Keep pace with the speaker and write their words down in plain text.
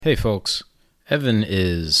Hey folks, Evan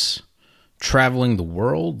is traveling the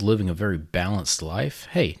world, living a very balanced life.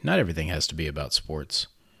 Hey, not everything has to be about sports.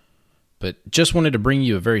 But just wanted to bring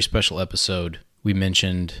you a very special episode. We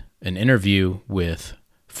mentioned an interview with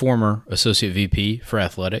former Associate VP for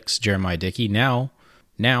Athletics, Jeramiah Dickey, now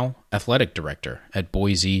Athletic Director at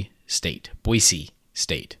Boise State,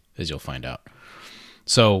 as you'll find out.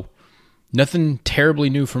 So, nothing terribly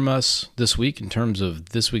new from us this week in terms of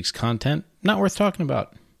this week's content. Not worth talking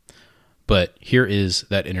about. But here is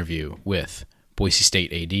that interview with Boise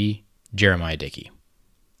State AD, Jeramiah Dickey.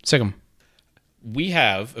 Second, we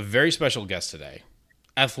have a very special guest today,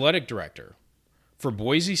 Athletic Director for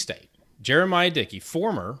Boise State, Jeramiah Dickey,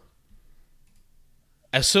 former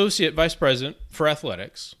Associate Vice President for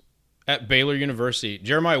Athletics at Baylor University.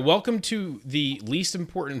 Jeramiah, welcome to the least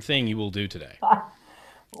important thing you will do today.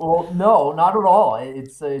 Well, no, not at all.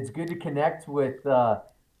 It's good to connect with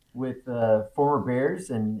former Bears,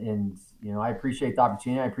 and I appreciate the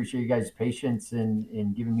opportunity. I appreciate you guys' patience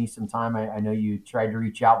in giving me some time. I know you tried to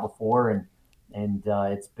reach out before, and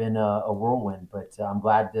it's been a whirlwind, but I'm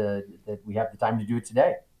glad that we have the time to do it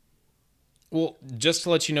today. Well, just to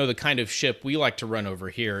let you know, the kind of ship we like to run over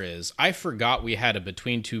here is I forgot we had a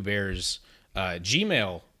Between Two Bears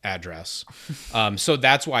Gmail address, so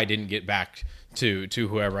that's why I didn't get back to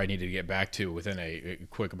whoever I needed to get back to within a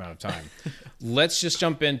quick amount of time. Let's just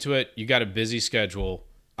jump into it. You got a busy schedule.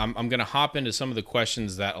 I'm going to hop into some of the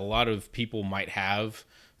questions that a lot of people might have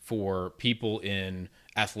for people in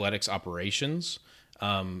athletics operations.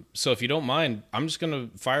 So if you don't mind, I'm just going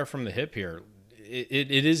to fire from the hip here.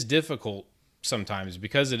 It is difficult sometimes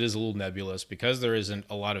because it is a little nebulous, because there isn't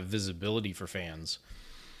a lot of visibility for fans.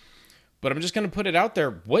 But I'm just going to put it out there.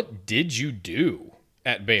 What did you do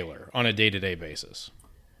at Baylor on a day-to-day basis?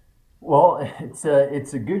 Well,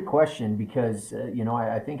 it's a good question because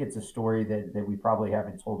I think it's a story that we probably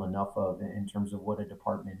haven't told enough of in terms of what a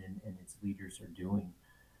department and its leaders are doing.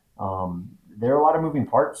 There are a lot of moving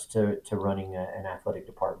parts to running an athletic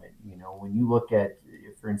department. When you look at,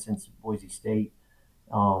 for instance, Boise State,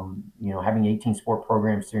 having 18 sport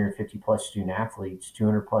programs, 350 plus student athletes,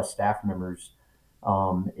 200 plus staff members,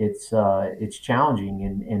 it's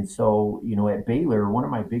challenging. And so, at Baylor, one of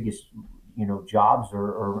my biggest, jobs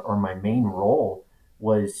or my main role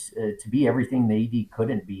was to be everything the AD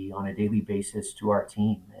couldn't be on a daily basis to our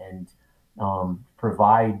team, and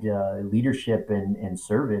provide leadership and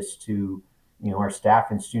service to, our staff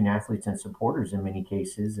and student athletes and supporters in many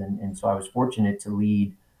cases. And so I was fortunate to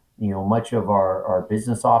lead, much of our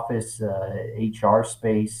business office, HR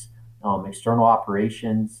space, external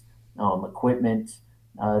operations, equipment.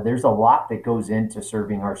 There's a lot that goes into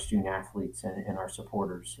serving our student athletes and our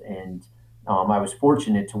supporters. And I was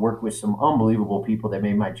fortunate to work with some unbelievable people that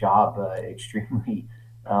made my job extremely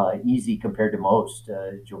easy compared to most.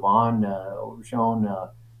 Jovan Overshone,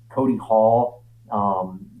 Cody Hall,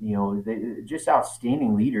 just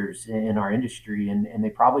outstanding leaders in our industry. And they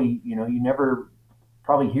probably, you never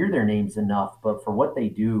probably hear their names enough, but for what they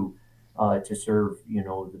do to serve,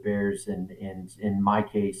 the Bears, and in my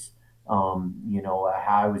case, how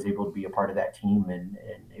I was able to be a part of that team, and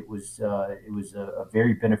it was a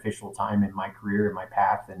very beneficial time in my career, in my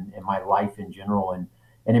path, and my life in general, and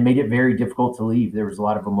it made it very difficult to leave. There was a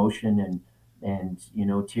lot of emotion and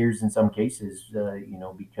tears in some cases,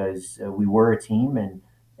 because we were a team, and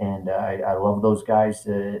I love those guys,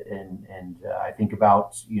 and I think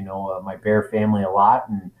about my Bear family a lot,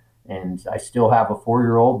 and I still have a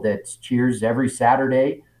 4-year-old that cheers every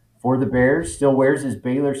Saturday for the Bears, still wears his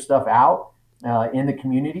Baylor stuff out in the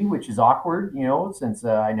community, which is awkward, since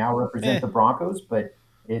I now represent the Broncos. But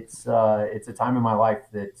it's a time in my life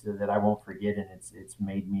that I won't forget, and it's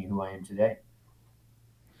made me who I am today.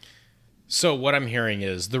 So what I'm hearing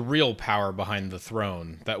is the real power behind the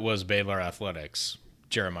throne that was Baylor Athletics,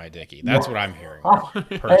 Jeramiah Dickey. That's what I'm hearing.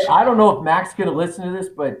 Hey, I don't know if Mac's going to listen to this,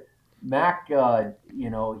 but Mac, I'm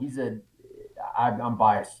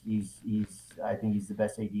biased. I think he's the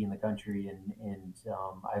best AD in the country, and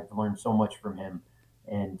I've learned so much from him,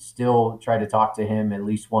 and still try to talk to him at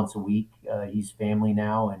least once a week. He's family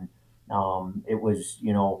now, and it was,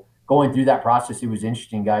 going through that process. It was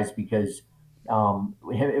interesting, guys, because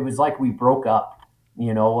it was like we broke up.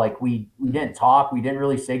 Like we didn't talk. We didn't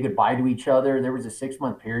really say goodbye to each other. There was a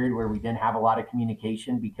 6-month period where we didn't have a lot of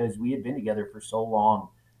communication because we had been together for so long,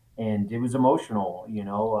 and it was emotional.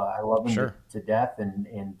 I love him Sure. to death,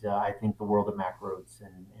 and I think the world of Mac Rhodes,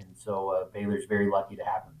 and so Baylor's very lucky to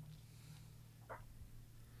have him.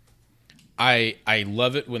 I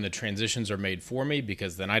love it when the transitions are made for me,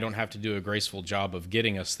 because then I don't have to do a graceful job of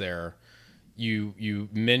getting us there. You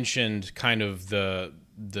mentioned kind of the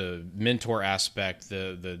the mentor aspect,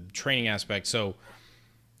 the training aspect. So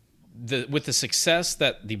with the success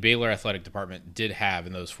that the Baylor athletic department did have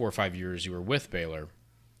in those 4 or 5 years you were with Baylor,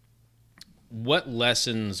 what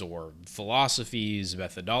lessons or philosophies,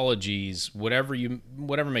 methodologies, whatever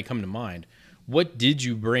may come to mind, what did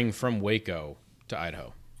you bring from Waco to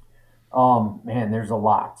Idaho? Man, there's a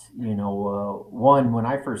lot. One, when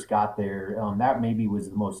I first got there, that maybe was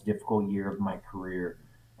the most difficult year of my career.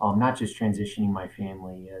 Not just transitioning my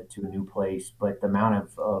family to a new place, but the amount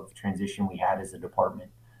of transition we had as a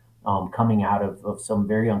department, coming out of some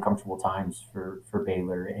very uncomfortable times for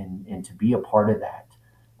Baylor, and to be a part of that.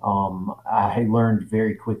 I learned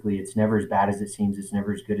very quickly it's never as bad as it seems, it's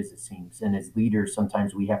never as good as it seems. And as leaders,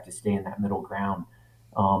 sometimes we have to stay in that middle ground,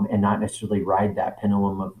 and not necessarily ride that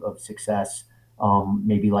pendulum of success,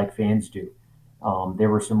 maybe like fans do. There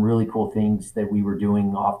were some really cool things that we were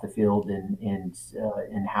doing off the field, and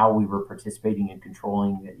how we were participating and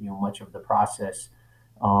controlling much of the process.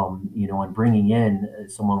 And bringing in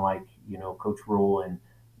someone like Coach Rule,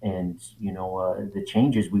 and the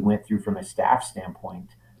changes we went through from a staff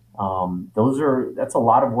standpoint. That's a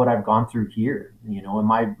lot of what I've gone through here. In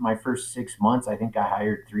my first 6 months, I think I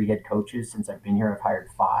hired 3 head coaches. Since I've been here, I've hired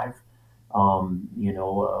 5.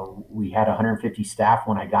 We had 150 staff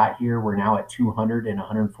when I got here. We're now at 200, and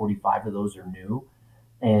 145 of those are new.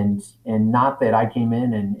 And not that I came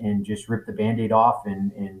in and just ripped the Band-Aid off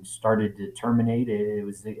and started to terminate. It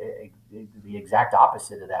was the exact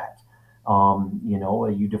opposite of that.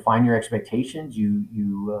 You define your expectations. You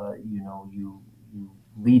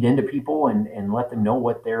lead into people, and let them know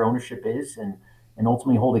what their ownership is, and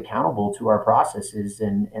ultimately hold accountable to our processes.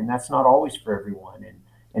 And that's not always for everyone.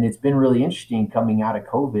 And it's been really interesting coming out of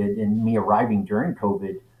COVID and me arriving during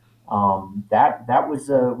COVID. That was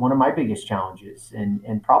one of my biggest challenges,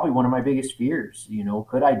 and probably one of my biggest fears.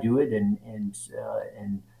 Could I do it and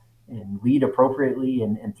lead appropriately,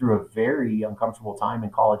 and through a very uncomfortable time in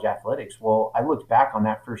college athletics? Well, I looked back on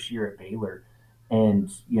that first year at Baylor, and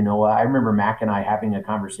I remember Mac and I having a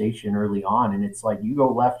conversation early on, and it's like, you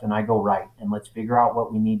go left and I go right, and let's figure out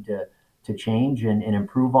what we need to change and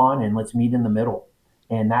improve on, and let's meet in the middle.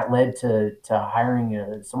 And that led to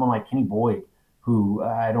hiring someone like Kenny Boyd, who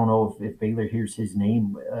I don't know if Baylor hears his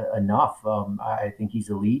name enough. I think he's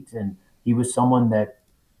elite, and he was someone that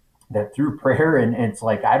through prayer, and it's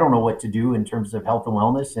like, I don't know what to do in terms of health and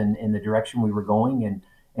wellness, and the direction we were going,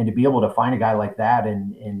 and to be able to find a guy like that,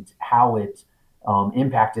 and how it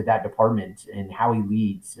impacted that department and how he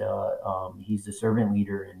leads. He's a servant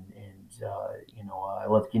leader, and I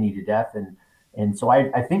love Kenny to death, and so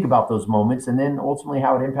I think about those moments, and then ultimately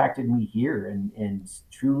how it impacted me here, and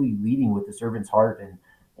truly leading with the servant's heart,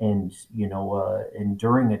 and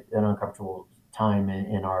enduring an uncomfortable time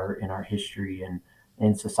in our history,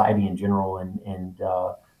 and society in general.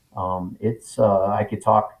 It's I could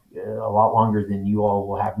talk a lot longer than you all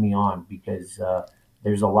will have me on, because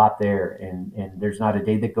there's a lot there, and there's not a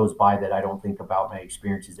day that goes by that I don't think about my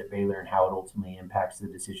experiences at Baylor and how it ultimately impacts the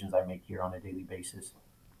decisions I make here on a daily basis.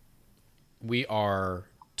 We are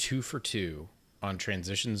 2 for 2 on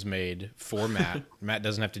transitions made for Matt. Matt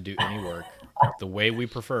doesn't have to do any work, the way we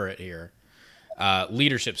prefer it here.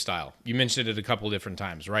 Leadership style. You mentioned it a couple of different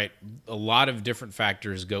times, right? A lot of different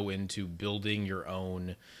factors go into building your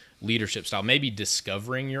own leadership style. Maybe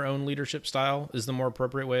discovering your own leadership style is the more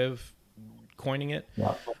appropriate way of coining it.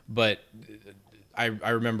 Yeah. But I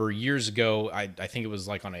remember years ago, I think it was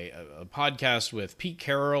like on a podcast with Pete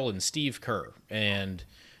Carroll and Steve Kerr, and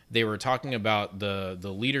they were talking about the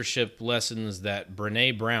leadership lessons that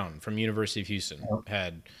Brene Brown from University of Houston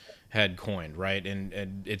had coined, right?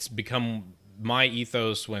 And it's become my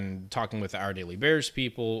ethos when talking with Our Daily Bears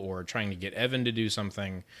people or trying to get Evan to do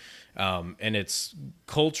something. And it's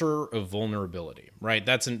culture of vulnerability, right?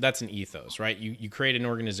 That's an ethos, right? You create an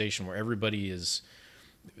organization where everybody is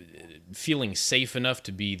feeling safe enough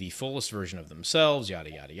to be the fullest version of themselves,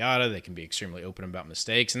 yada, yada, yada. They can be extremely open about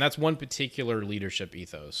mistakes. And that's one particular leadership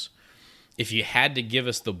ethos. If you had to give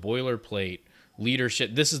us the boilerplate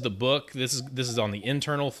leadership, this is the book, this is on the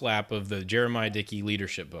internal flap of the Jeramiah Dickey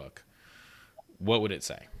leadership book, what would it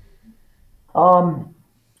say? Um,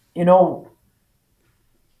 you know,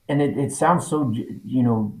 and it sounds so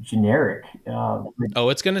generic. Oh,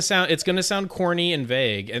 it's gonna sound corny and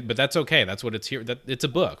vague, but that's okay. That's what it's here. That it's a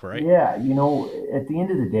book, right? Yeah, at the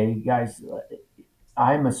end of the day, guys,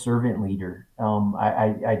 I'm a servant leader.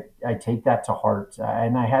 I take that to heart,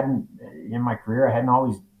 and I hadn't in my career. I hadn't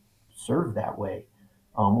always served that way,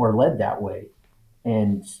 or led that way.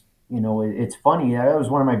 And it's funny. That was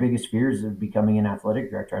one of my biggest fears of becoming an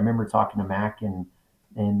athletic director. I remember talking to Mac,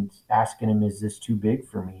 and asking him, is this too big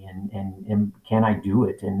for me? And can I do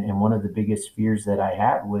it? And one of the biggest fears that I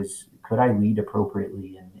had was, could I lead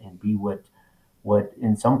appropriately and be what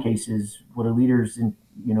in some cases what a leader's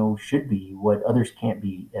should be, what others can't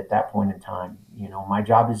be at that point in time. My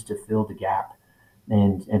job is to fill the gap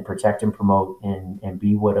and protect and promote and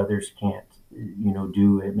be what others can't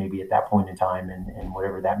do it maybe at that point in time, and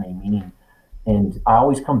whatever that may mean. And I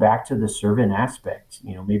always come back to the servant aspect.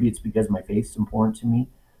 Maybe it's because my faith's important to me,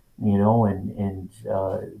 and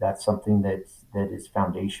that's something that is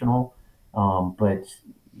foundational. But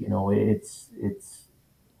it's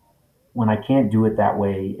when I can't do it that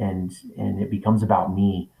way, and it becomes about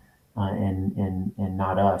me, and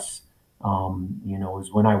not us.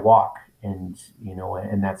 Is when I walk, and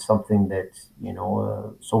that's something that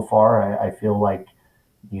so far I feel like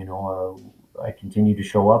I continue to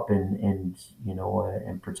show up and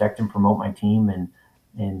protect and promote my team,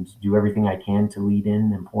 and do everything I can to lead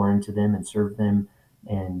in and pour into them and serve them,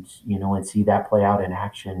 and see that play out in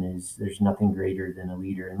action. Is There's nothing greater than a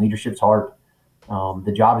leader, and leadership's hard.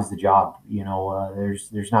 The job is the job.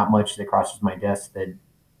 There's not much that crosses my desk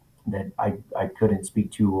that I couldn't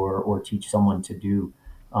speak to or teach someone to do.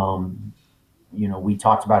 Um, we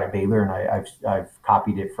talked about it Baylor, and I've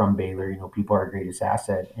copied it from Baylor. People are our greatest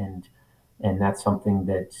asset, and that's something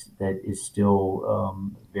that is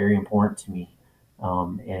still very important to me.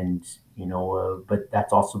 And but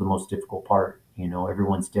that's also the most difficult part.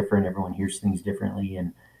 Everyone's different. Everyone hears things differently,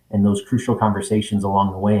 and those crucial conversations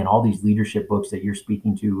along the way, and all these leadership books that you're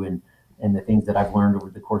speaking to, and the things that I've learned over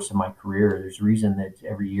the course of my career. There's a reason that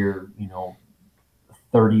every year,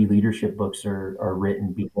 30 leadership books are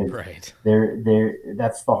written, because Right. they're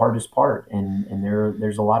that's the hardest part, and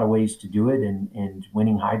there's a lot of ways to do it, and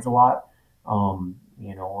winning hides a lot.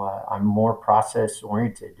 I'm more process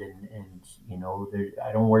oriented, and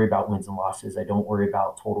I don't worry about wins and losses. I don't worry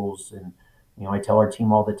about totals, and I tell our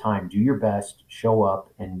team all the time, do your best, show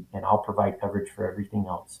up, and I'll provide coverage for everything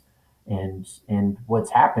else. And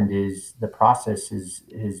what's happened is the process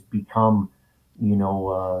has become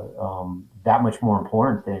that much more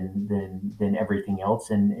important than everything else.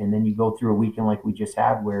 And then you go through a weekend like we just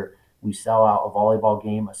had, where we sell out a volleyball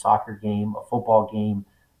game, a soccer game, a football game.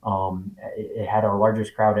 It had our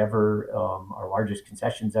largest crowd ever, our largest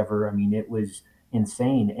concessions ever. I mean, it was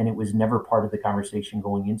insane, and it was never part of the conversation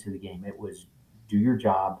going into the game. It was, do your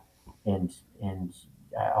job, and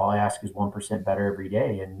all I ask is 1% better every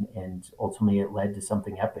day, and ultimately it led to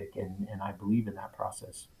something epic, and I believe in that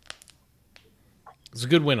process. It's a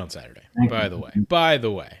good win on Saturday, Thank by the way. you. By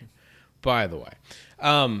the way.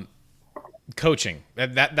 Um, Coaching.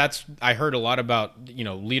 That's I heard a lot about,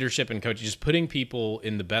 leadership and coaching, just putting people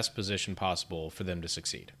in the best position possible for them to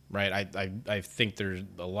succeed. Right? I think there's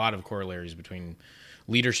a lot of corollaries between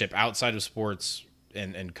leadership outside of sports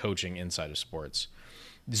and coaching inside of sports.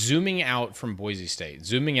 Zooming out from Boise State,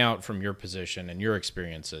 zooming out from your position and your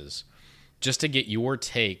experiences, just to get your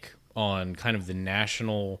take on kind of the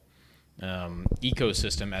national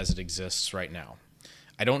ecosystem as it exists right now.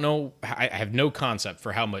 I don't know. I have no concept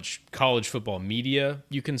for how much college football media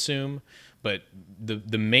you consume, but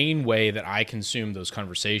the main way that I consume those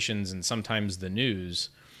conversations and sometimes the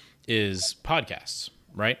news is podcasts,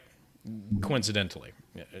 right? Coincidentally.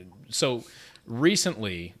 So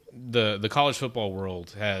recently, the college football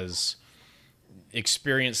world has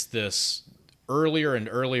experienced this earlier and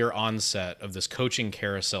earlier onset of this coaching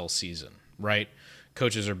carousel season, right?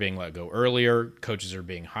 Coaches are being let go earlier, coaches are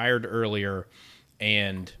being hired earlier,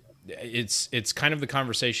 and it's kind of the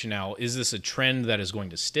conversation now, is this a trend that is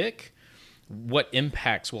going to stick? What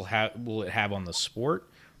impacts will it have on the sport?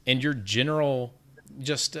 And your general,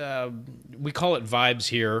 just we call it vibes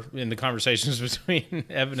here in the conversations between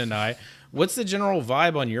Evan and I. What's the general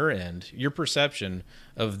vibe on your end, your perception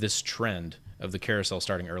of this trend of the carousel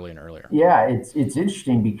starting early and earlier? Yeah, it's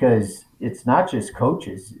interesting because it's not just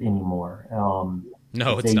coaches anymore.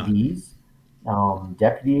 No, It's it's not. ADs,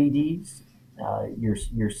 deputy ADs.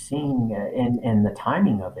 You're seeing, and the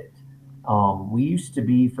timing of it. We used to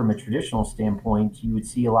be, from a traditional standpoint, you would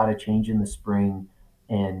see a lot of change in the spring,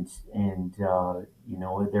 and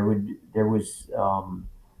there was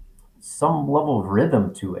some level of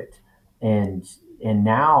rhythm to it, and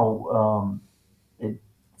now it,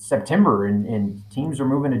 September, and teams are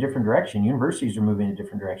moving a different direction. Universities are moving a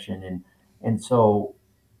different direction, and so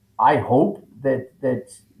I hope that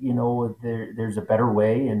there's a better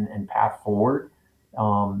way and path forward.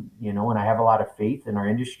 And I have a lot of faith in our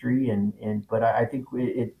industry, and but I think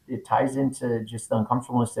it ties into just the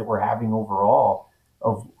uncomfortableness that we're having overall,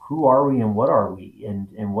 of who are we and what are we,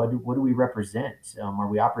 and what do we represent? Are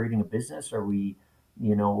we operating a business? Are we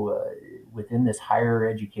within this higher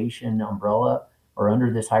education umbrella or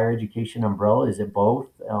under this higher education umbrella? Is it both?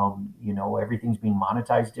 Everything's being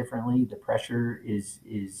monetized differently. The pressure is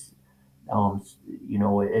um,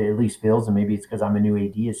 it at least feels, and maybe it's because I'm a new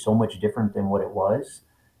AD, is so much different than what it was.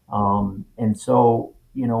 And so,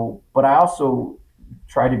 but I also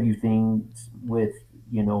try to view things with,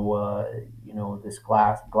 this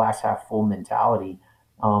glass half full mentality.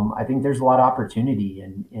 I think there's a lot of opportunity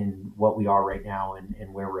in what we are right now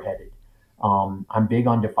and where we're headed. I'm big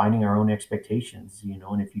on defining our own expectations,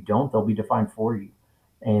 and if you don't, they'll be defined for you.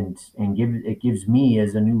 And it gives me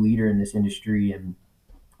as a new leader in this industry and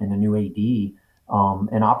a new AD,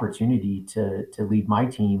 an opportunity to lead my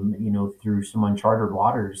team, through some uncharted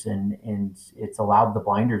waters, and it's allowed the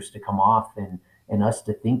blinders to come off and us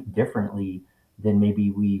to think differently than maybe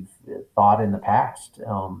we've thought in the past.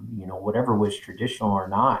 Whatever was traditional or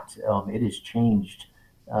not, it has changed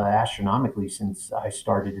astronomically since I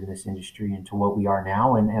started in this industry into what we are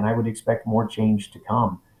now, and I would expect more change to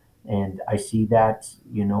come. And I see that,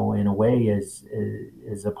 in a way, as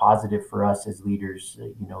a positive for us as leaders,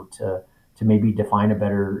 to maybe define a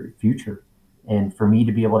better future. And for me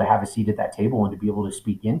to be able to have a seat at that table and to be able to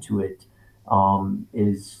speak into it,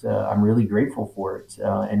 is I'm really grateful for it.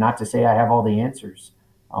 And not to say I have all the answers.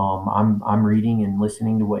 I'm reading and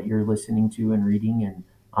listening to what you're listening to and reading, and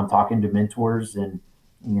I'm talking to mentors, and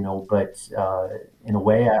but in a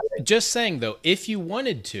way, Just saying though, if you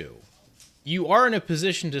wanted to, you are in a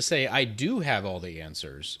position to say, I do have all the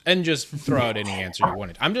answers, and just throw out any answer you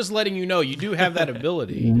wanted. I'm just letting you know you do have that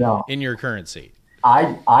ability no, in your current seat.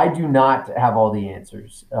 I do not have all the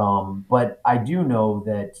answers, but I do know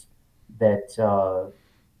that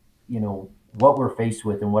what we're faced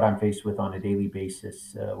with and what I'm faced with on a daily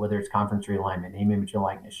basis, whether it's conference realignment, name, image, and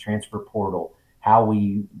likeness, transfer portal, how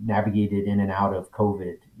we navigated in and out of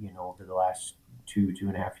COVID, over the last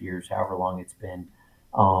 2.5 years, however long it's been.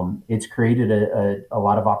 It's created a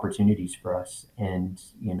lot of opportunities for us, and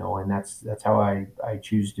that's how I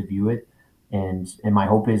choose to view it. And my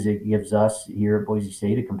hope is it gives us here at Boise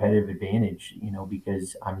State a competitive advantage,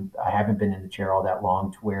 because I haven't been in the chair all that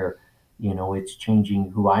long to where, it's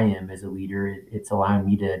changing who I am as a leader. It's allowing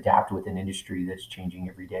me to adapt with an industry that's changing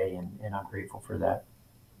every day, and I'm grateful for that.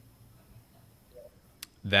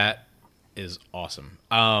 That is awesome.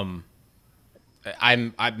 My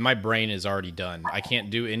brain is already done. I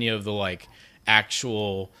can't do any of the like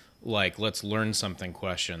actual like let's learn something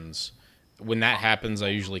questions. When that happens, I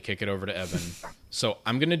usually kick it over to Evan. So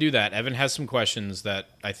I'm gonna do that. Evan has some questions that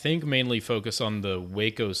I think mainly focus on the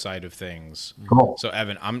Waco side of things. Cool. So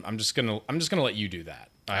Evan, I'm just gonna let you do that.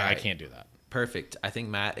 All I right. can't do that. Perfect. I think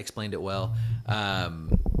Matt explained it well.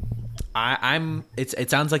 I'm. It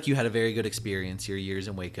sounds like you had a very good experience your years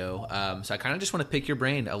in Waco. So I kind of just want to pick your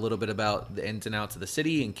brain a little bit about the ins and outs of the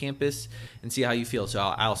city and campus and see how you feel. So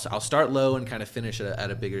I'll start low and kind of finish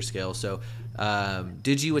at a bigger scale. So,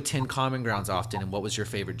 did you attend Common Grounds often, and what was your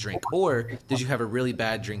favorite drink, or did you have a really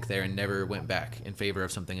bad drink there and never went back in favor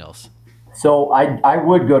of something else? So I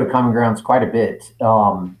would go to Common Grounds quite a bit.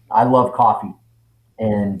 I love coffee,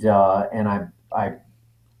 and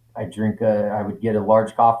I drink I would get a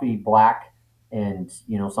large coffee, black, and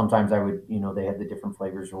sometimes I would, they had the different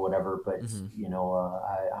flavors or whatever, but Mm-hmm.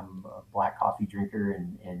 I'm a black coffee drinker,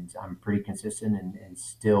 and I'm pretty consistent, and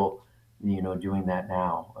still, doing that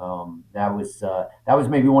now. That was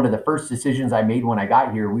maybe one of the first decisions I made when I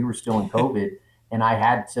got here. We were still in COVID, and I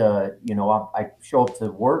had to, I show up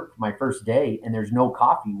to work my first day, and there's no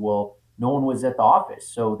coffee. Well, no one was at the office,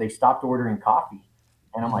 so they stopped ordering coffee.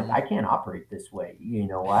 And I'm like, Mm-hmm. I can't operate this way.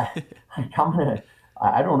 I'm gonna.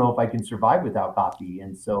 I don't know if I can survive without coffee.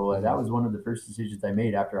 And so Mm-hmm. that was one of the first decisions I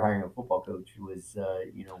made after hiring a football coach. Was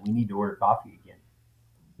we need to order coffee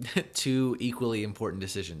again. Two equally important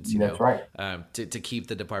decisions, That's right. to keep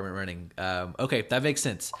the department running. Okay, that makes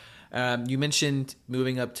sense. You mentioned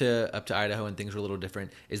moving up to Idaho and things were a little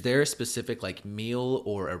different. Is there a specific like meal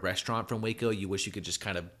or a restaurant from Waco you wish you could just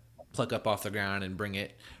kind of pluck up off the ground and bring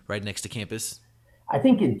it right next to campus? I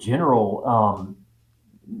think in general,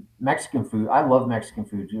 Mexican food. I love Mexican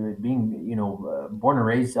food. Being born and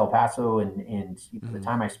raised El Paso, and the Mm-hmm.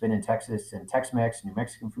 time I spent in Texas and Tex-Mex, New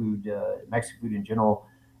Mexican food in general.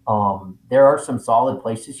 There are some solid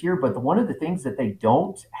places here, but one of the things that they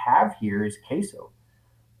don't have here is queso,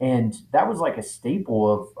 and that was like a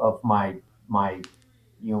staple of my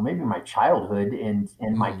maybe my childhood and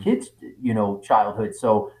my Mm-hmm. kids childhood.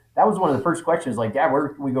 So that was one of the first questions, like, Dad, where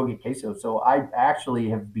can we go get queso? So I actually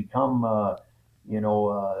have become you know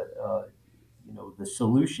uh, uh, the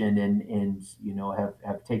solution, and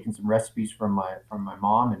have taken some recipes from my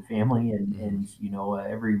mom and family, and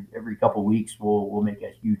every couple weeks we'll make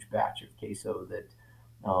a huge batch of queso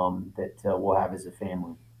that we'll have as a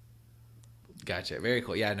family. Gotcha. Very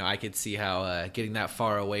cool. Yeah, no, I could see how getting that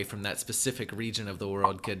far away from that specific region of the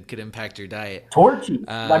world could impact your diet. Torchies.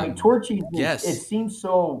 I mean, Torchies. It Yes. seems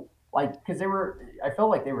so like because they were. I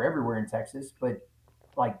felt like they were everywhere in Texas, but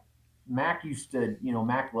like Mac used to.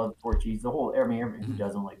 Mac loved Torchies. The whole. I mean, everyone who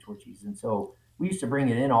doesn't like Torchies, and so we used to bring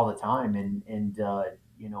it in all the time. And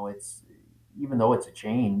it's even though it's a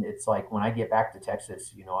chain, it's like when I get back to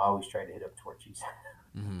Texas, I always try to hit up Torchies.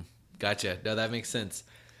 Gotcha. No, that makes sense.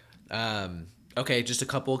 Okay, just a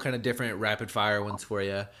couple kind of different rapid fire ones for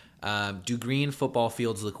you. Do green football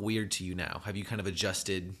fields look weird to you now? Have you kind of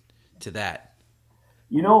adjusted to that?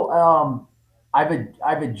 You know,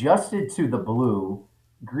 I've adjusted to the blue.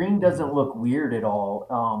 Green doesn't look weird at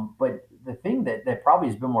all. But the thing that probably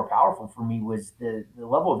has been more powerful for me was the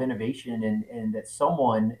level of innovation, and that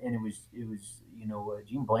someone, and it was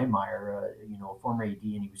Gene Blamemeyer, a former AD,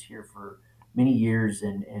 and he was here for many years,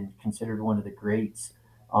 and considered one of the greats.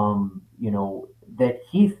 That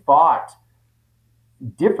he thought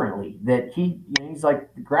differently. That he's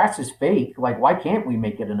like, the grass is fake. Like, why can't we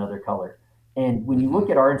make it another color? And when you Mm-hmm. look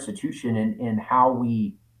at our institution, and how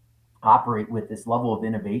we operate with this level of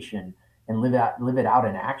innovation and live it out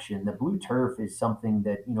in action, the blue turf is something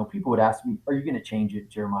that people would ask me, "Are you going to change it,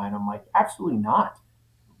 Jeremiah?" And I'm like, absolutely not.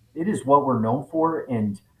 It is what we're known for,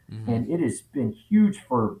 Mm-hmm. and it has been huge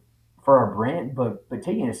for our brand. But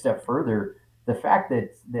taking it a step further, the fact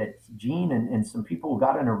that Gene and some people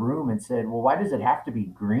got in a room and said, "Well, why does it have to be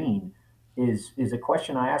green?" is a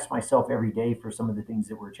question I ask myself every day for some of the things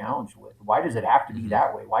that we're challenged with. Why does it have to be Mm-hmm.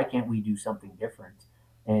 that way? Why can't we do something different?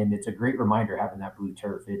 And it's a great reminder having that blue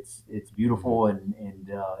turf. It's Mm-hmm. beautiful, and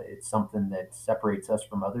it's something that separates us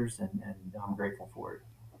from others, and I'm grateful for it.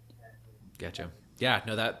 Gotcha. Yeah,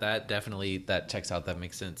 no, that definitely that checks out. That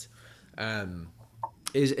makes sense. Um,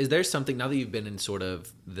 is there something now that you've been in sort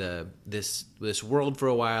of this world for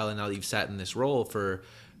a while, and now that you've sat in this role for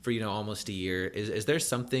almost a year? Is there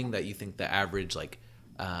something that you think the average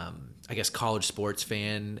I guess college sports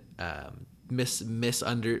fan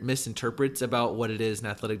misinterprets about what it is an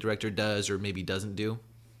athletic director does or maybe doesn't do?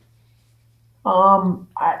 Um,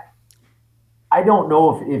 I I don't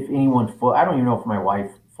know if anyone I don't even know if my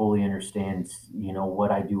wife fully understands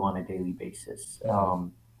what I do on a daily basis. Mm-hmm.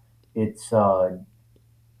 It's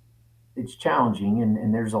it's challenging,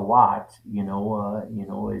 and there's a lot,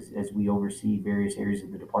 as we oversee various areas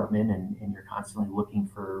of the department, and you're constantly looking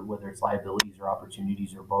for whether it's liabilities or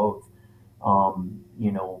opportunities or both.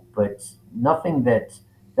 But nothing that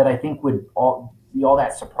I think would be all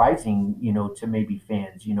that surprising, to maybe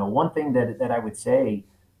fans. One thing that I would say,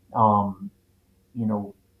 um, you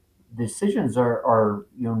know, decisions are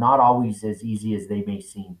not always as easy as they may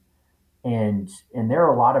seem, and there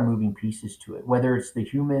are a lot of moving pieces to it, whether it's the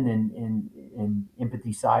human and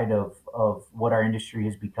empathy side of what our industry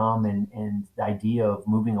has become, and the idea of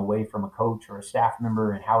moving away from a coach or a staff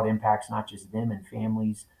member, and how it impacts not just them and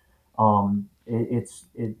families.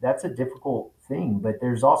 That's a difficult thing, but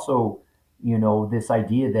there's also this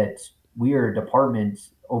idea that we are a department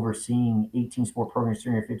overseeing 18 sport programs,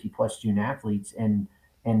 350 plus student athletes, and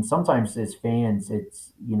sometimes as fans,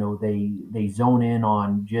 it's they zone in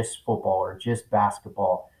on just football or just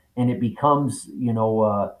basketball, and it becomes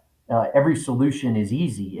every solution is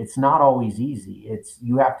easy. It's not always easy. It's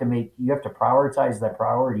you have to prioritize the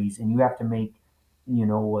priorities, and you have to make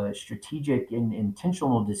strategic and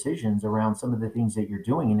intentional decisions around some of the things that you're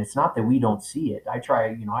doing. And it's not that we don't see it. I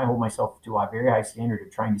hold myself to a very high standard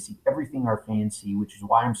of trying to see everything our fans see, which is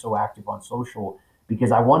why I'm so active on social,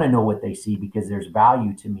 because I want to know what they see, because there's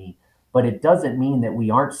value to me. But it doesn't mean that we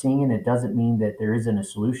aren't seeing it. It doesn't mean that there isn't a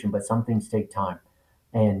solution, but some things take time.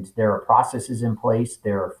 And there are processes in place.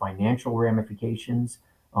 There are financial ramifications.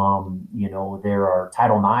 There are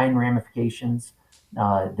Title IX ramifications.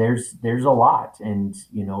 There's a lot, and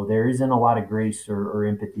there isn't a lot of grace or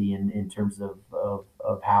empathy in terms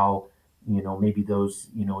of how maybe those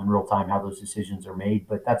in real time how those decisions are made.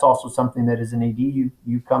 But that's also something that as an AD you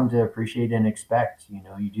come to appreciate and expect.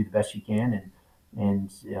 You do the best you can,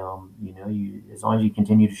 and you, as long as you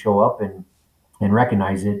continue to show up and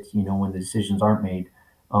recognize it, when the decisions aren't made.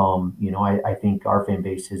 I think our fan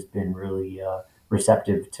base has been really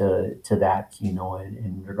receptive to that,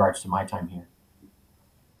 in regards to my time here.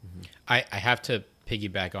 I have to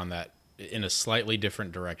piggyback on that in a slightly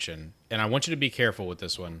different direction, and I want you to be careful with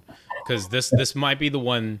this one, because this might be the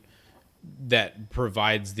one that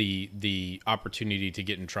provides the opportunity to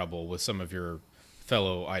get in trouble with some of your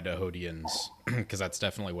fellow Idahoans, because that's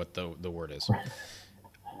definitely what the word is.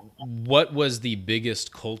 What was the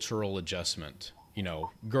biggest cultural adjustment?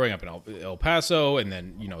 Growing up in El Paso, and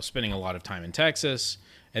then spending a lot of time in Texas,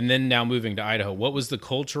 and then now moving to Idaho. What was the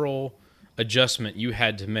cultural adjustment you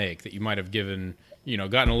had to make that you might have gotten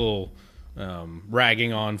a little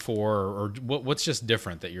ragging on for, or what's just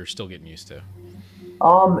different that you're still getting used to?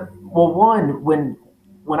 Well, one,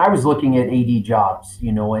 when I was looking at AD jobs,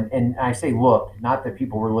 and I say look, not that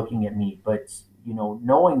people were looking at me, but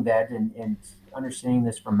knowing that and understanding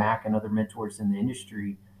this from Mac and other mentors in the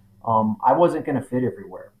industry, I wasn't going to fit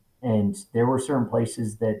everywhere. And there were certain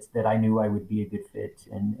places that I knew I would be a good fit,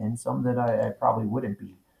 and some that I probably wouldn't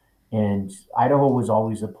be. And Idaho was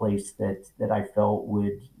always a place that I felt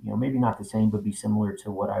would, maybe not the same, but be similar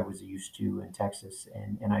to what I was used to in Texas.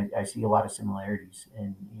 And I see a lot of similarities.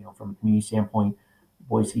 And, from a community standpoint,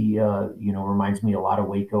 Boise, reminds me a lot of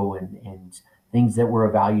Waco and things that were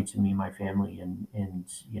of value to me, my family, and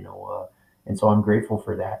so I'm grateful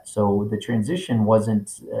for that. So the transition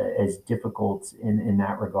wasn't as difficult in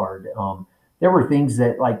that regard. There were things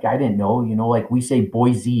that like I didn't know, like we say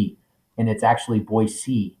Boise, and it's actually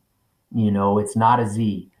Boise. It's not a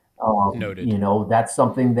Z. Noted. That's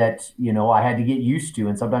something that, I had to get used to.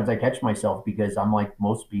 And sometimes I catch myself because I'm like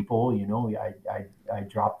most people, I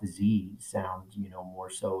drop the Z sound, more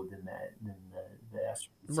so than the S.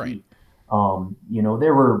 Right.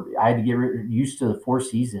 I had to get used to the four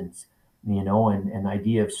seasons, and the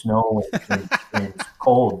idea of snow and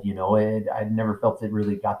cold, I'd never felt it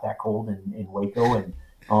really got that cold in Waco. And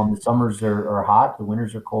the summers are hot, the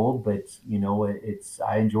winters are cold, but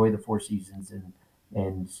I enjoy the four seasons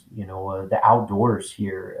and the outdoors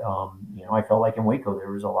here. I felt like in Waco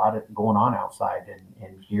there was a lot of going on outside,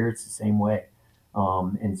 and here it's the same way.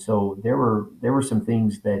 And so there were some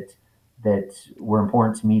things that were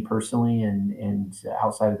important to me personally and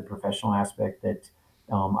outside of the professional aspect that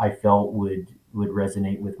I felt would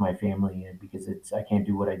resonate with my family, and because I can't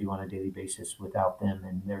do what I do on a daily basis without them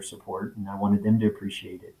and their support, and I wanted them to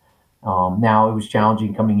appreciate it. Now it was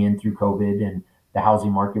challenging coming in through COVID, and the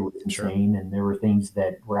housing market was insane, and there were things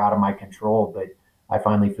that were out of my control. But I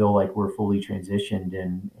finally feel like we're fully transitioned,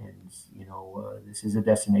 and this is a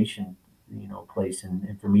destination, place,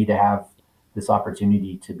 and for me to have this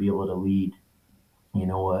opportunity to be able to lead,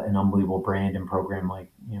 an unbelievable brand and program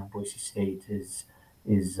like Boise State is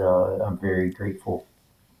I'm very grateful.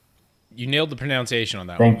 You nailed the pronunciation on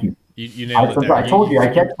that Thank one. you. You nailed it there. I told you, I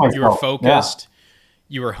kept myself. You were focused. Yeah.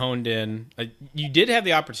 You were honed in. You did have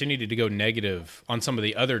the opportunity to go negative on some of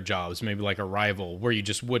the other jobs, maybe like a rival, where you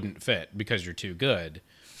just wouldn't fit because you're too good.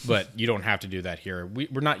 But you don't have to do that here.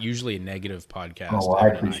 We're not usually a negative podcast. Oh, I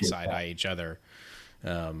appreciate side-eye each other.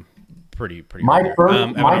 Pretty.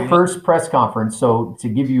 My first press conference. So to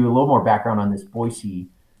give you a little more background on this Boise,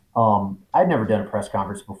 I'd never done a press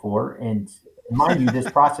conference before, and mind you, this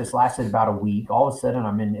process lasted about a week. All of a sudden,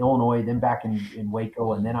 I'm in Illinois, then back in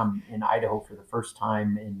Waco, and then I'm in Idaho for the first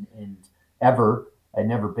time and ever. I'd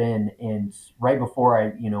never been, and right before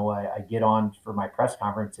I get on for my press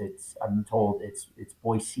conference, I'm told it's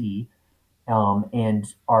Boise,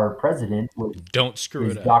 and our president don't screw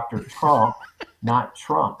is it up. Dr. Trump, not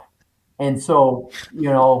Trump, and so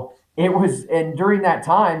it was, and during that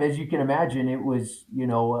time, as you can imagine, it was,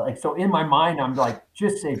 like, so in my mind, I'm like,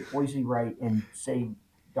 just say Boise right and say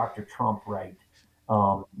Dr. Trump right.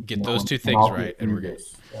 Get those two things right, and we're good.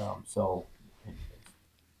 So,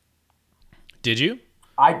 did you?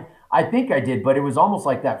 I think I did, but it was almost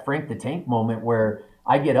like that Frank the Tank moment where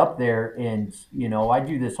I get up there and, I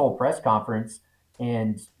do this whole press conference,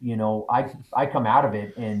 and, I come out of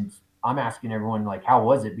it and I'm asking everyone, like, how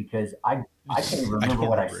was it? Because I can't even remember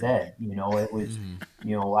what I said. It was,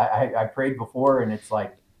 I prayed before, and it's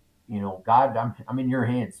like, God, I'm in your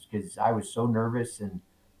hands, because I was so nervous. And,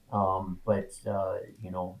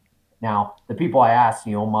 now the people I asked,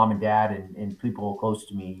 mom and dad and people close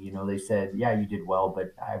to me, they said, yeah, you did well,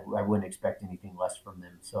 but I wouldn't expect anything less from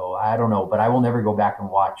them. So I don't know, but I will never go back and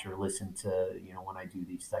watch or listen to, when I do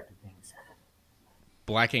these type of things.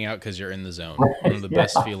 Blacking out because you're in the zone. One of the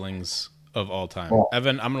best feelings of all time. Yeah.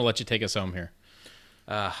 Evan, I'm going to let you take us home here.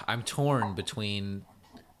 I'm torn between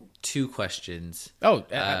two questions.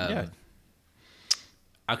 Yeah.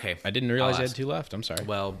 Okay. I didn't realize you had two left. I'm sorry.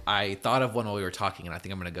 Well, I thought of one while we were talking, and I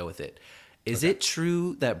think I'm going to go with it. Is it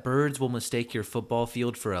true that birds will mistake your football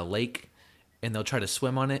field for a lake, and they'll try to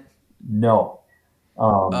swim on it? No.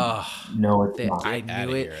 No, it's not. I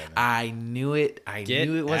knew it. I knew it. I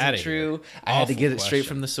knew it wasn't true. I had to get it straight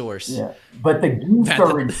from the source. Yeah, but the geese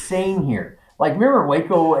are insane here. Like, remember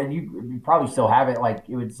Waco, and you probably still have it. Like,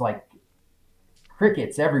 it was like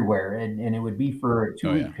crickets everywhere, and it would be for a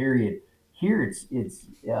 2 week yeah. period. Here it's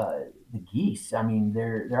the geese. I mean,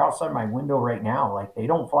 they're outside my window right now. Like they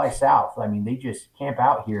don't fly south. I mean, they just camp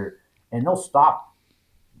out here, and they'll stop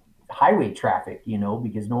highway traffic,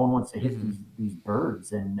 because no one wants to hit these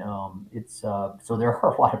birds, and it's so there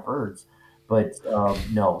are a lot of birds, but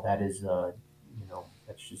no, that is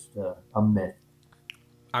that's just a myth.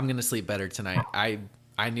 I'm gonna sleep better tonight.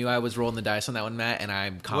 I knew I was rolling the dice on that one, Matt, and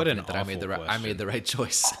I'm confident that I made the right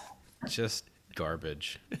choice. Just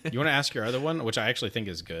garbage. You want to ask your other one, which I actually think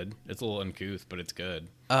is good. It's a little uncouth, but it's good.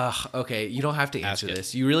 Okay. You don't have to answer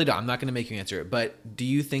this. You really don't. I'm not going to make you answer it. But do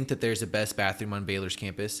you think that there's a best bathroom on Baylor's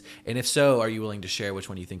campus? And if so, are you willing to share which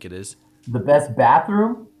one you think it is? The best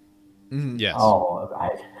bathroom? Yes. Oh,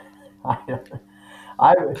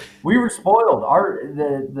 we were spoiled.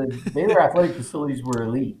 The Baylor athletic facilities were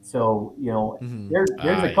elite. So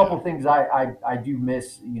there's a couple things I do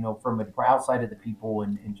miss from outside of the people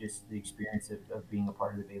and just the experience of being a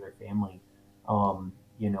part of the Baylor family.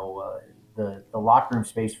 The locker room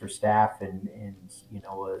space for staff and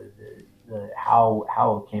the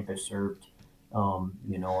how campus served.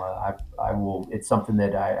 I will. It's something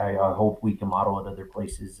that I hope we can model at other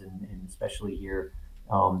places and especially here.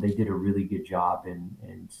 They did a really good job,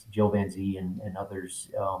 and Jill Van Zee and others,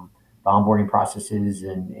 the onboarding processes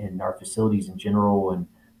and our facilities in general. And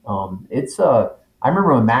I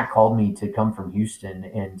remember when Matt called me to come from Houston,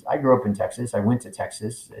 and I grew up in Texas. I went to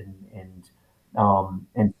Texas, and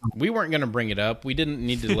we weren't going to bring it up. We didn't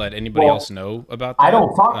need to let anybody else know about that. I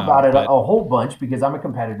don't talk about it a whole bunch because I'm a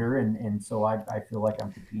competitor, and so I feel like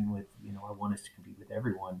I'm competing with I want us to compete with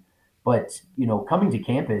everyone. But coming to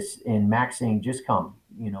campus and Max saying, just come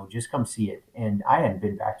see it. And I hadn't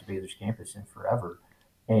been back to Baylor's campus in forever,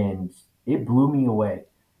 and it blew me away.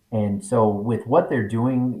 And so with what they're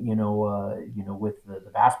doing, with the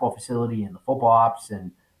basketball facility and the football ops,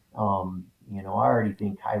 and I already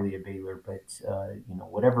think highly of Baylor, but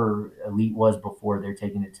whatever elite was before, they're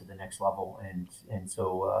taking it to the next level. And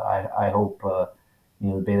so I hope the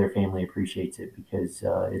Baylor family appreciates it because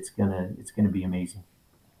it's gonna be amazing.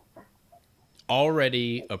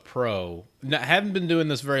 Already a pro, haven't been doing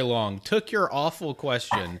this very long, took your awful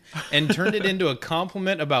question and turned it into a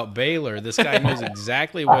compliment about Baylor. This guy knows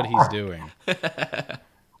exactly what he's doing.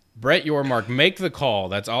 Brett Yormark, make the call.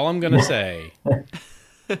 That's all I'm going to say.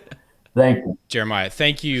 Thank you. Jeremiah,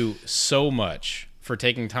 thank you so much for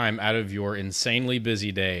taking time out of your insanely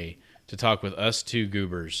busy day to talk with us two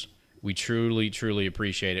goobers. We truly, truly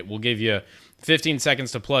appreciate it. We'll give you 15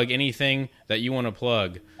 seconds to plug anything that you want to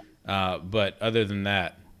plug. But other than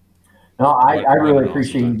that, no, I really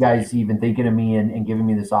appreciate you guys even thinking of me and giving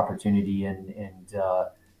me this opportunity. And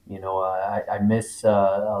I miss a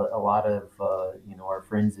lot of our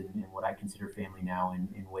friends and what I consider family now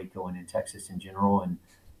in Waco and in Texas in general.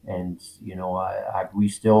 And we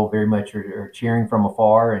still very much are cheering from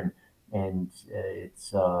afar, and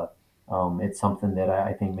it's something that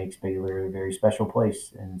I think makes Baylor a very special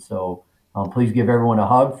place. And so please give everyone a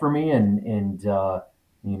hug for me and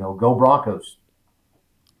go Broncos.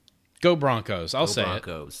 Go Broncos. I'll say it.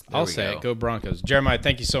 I'll say it. Go Broncos. Jeremiah,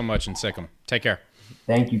 thank you so much, and sick 'em. Take care.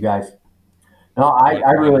 Thank you, guys. No,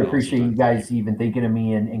 I really appreciate you guys even thinking of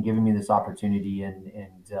me and giving me this opportunity. And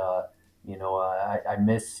I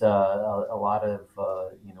miss a lot of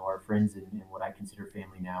our friends and what I consider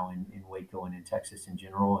family now in Waco and in Texas in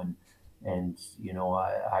general. And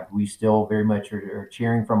we still very much are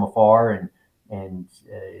cheering from afar, and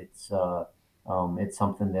it's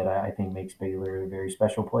something that I think makes Baylor a very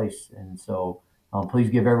special place. And so please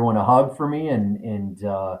give everyone a hug for me and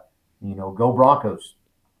go Broncos.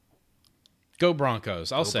 Go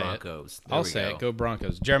Broncos. I'll say it. I'll say it. Go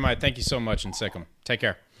Broncos. Jeremiah, thank you so much, and sick 'em. Take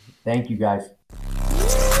care. Thank you, guys.